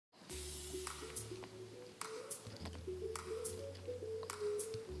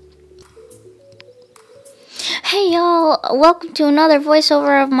Hey y'all, welcome to another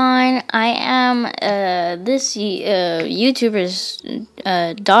voiceover of mine. I am this YouTuber's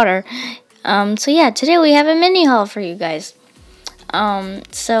daughter. So yeah, today we have a mini haul for you guys.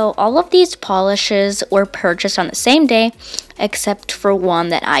 So all of these polishes were purchased on the same day, except for one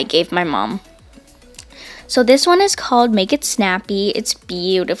that I gave my mom. So this one is called Make It Snappy. It's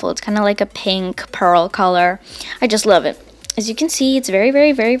beautiful. It's kind of like a pink pearl color. I just love it. As you can see, it's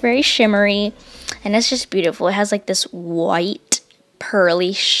very shimmery. And it's just beautiful. It has like this white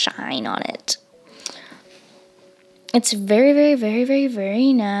pearly shine on it. It's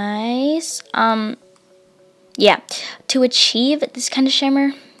very nice. Yeah, to achieve this kind of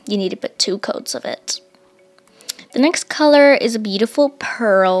shimmer, you need to put 2 coats of it. The next color is a beautiful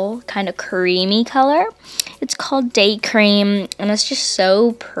pearl, kind of creamy color. It's called Daycream, and it's just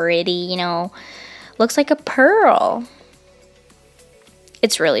so pretty, you know. Looks like a pearl.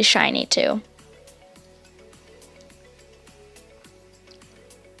 It's really shiny too.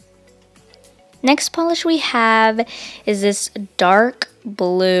 Next polish we have is this dark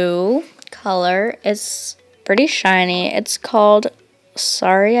blue color. It's pretty shiny. It's called,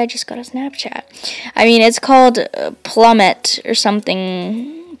 sorry, I just got a Snapchat. It's called Plummet or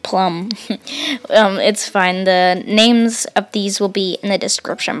something, plum. It's fine. The names of these will be in the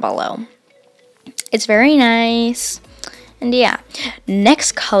description below. It's very nice. And yeah,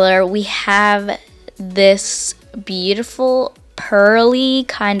 next color we have this beautiful pearly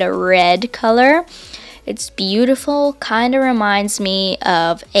kind of red color. It's beautiful, kind of reminds me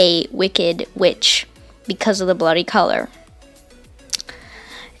of a wicked witch because of the bloody color.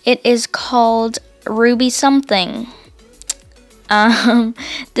 It is called Ruby something.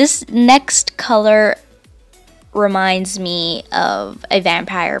 This next color reminds me of a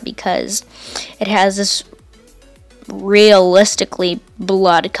vampire because it has this realistically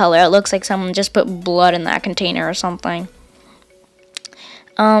blood color. It looks like someone just put blood in that container or something.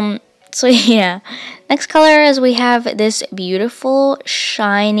 So yeah, next color is we have this beautiful,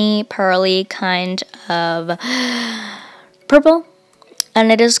 shiny, pearly kind of purple,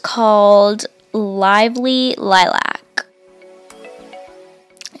 and it is called Lively Lilac.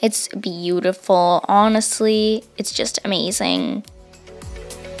 It's beautiful, honestly, it's just amazing.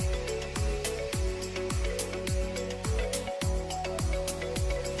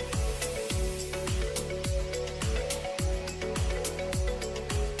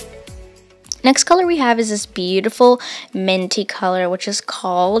 Next color we have is this beautiful minty color, which is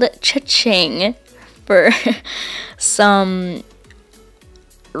called Cha-Ching for some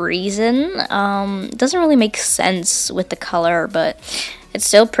reason. It doesn't really make sense with the color, but it's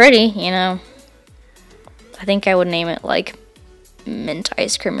still pretty, you know. I think I would name it like mint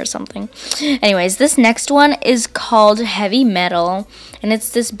ice cream or something. Anyways, this next one is called Heavy Metal, and it's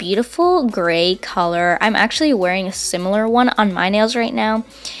this beautiful gray color. I'm actually wearing a similar one on my nails right now,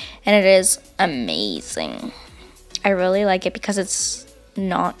 and it is amazing. I really like it because it's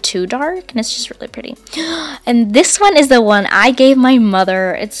not too dark and it's just really pretty. And this one is the one I gave my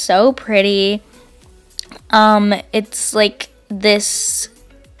mother. It's so pretty. It's like this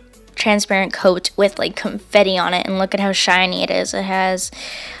transparent coat with like confetti on it, and look at how shiny it is. It has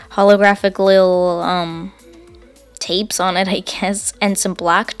holographic little tapes on it, I guess, and some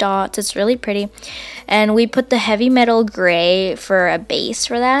black dots. It's really pretty. And we put the Heavy Metal gray for a base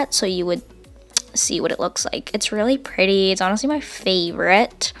for that, so you would see what it looks like. It's really pretty. It's honestly my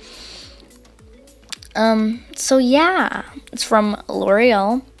favorite. So yeah, it's from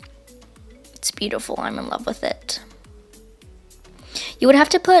L'Oreal. It's beautiful. I'm in love with it. You would have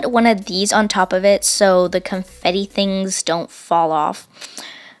to put one of these on top of it so the confetti things don't fall off.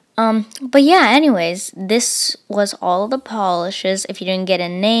 But yeah, anyways, this was all the polishes. If you didn't get a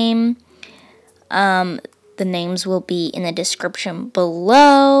name, the names will be in the description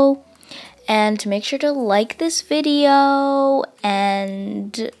below. And make sure to like this video.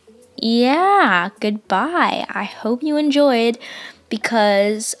 And yeah, goodbye. I hope you enjoyed,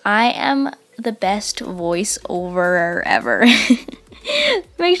 because I am the best voiceover ever.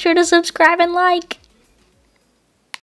 Make sure to subscribe and like.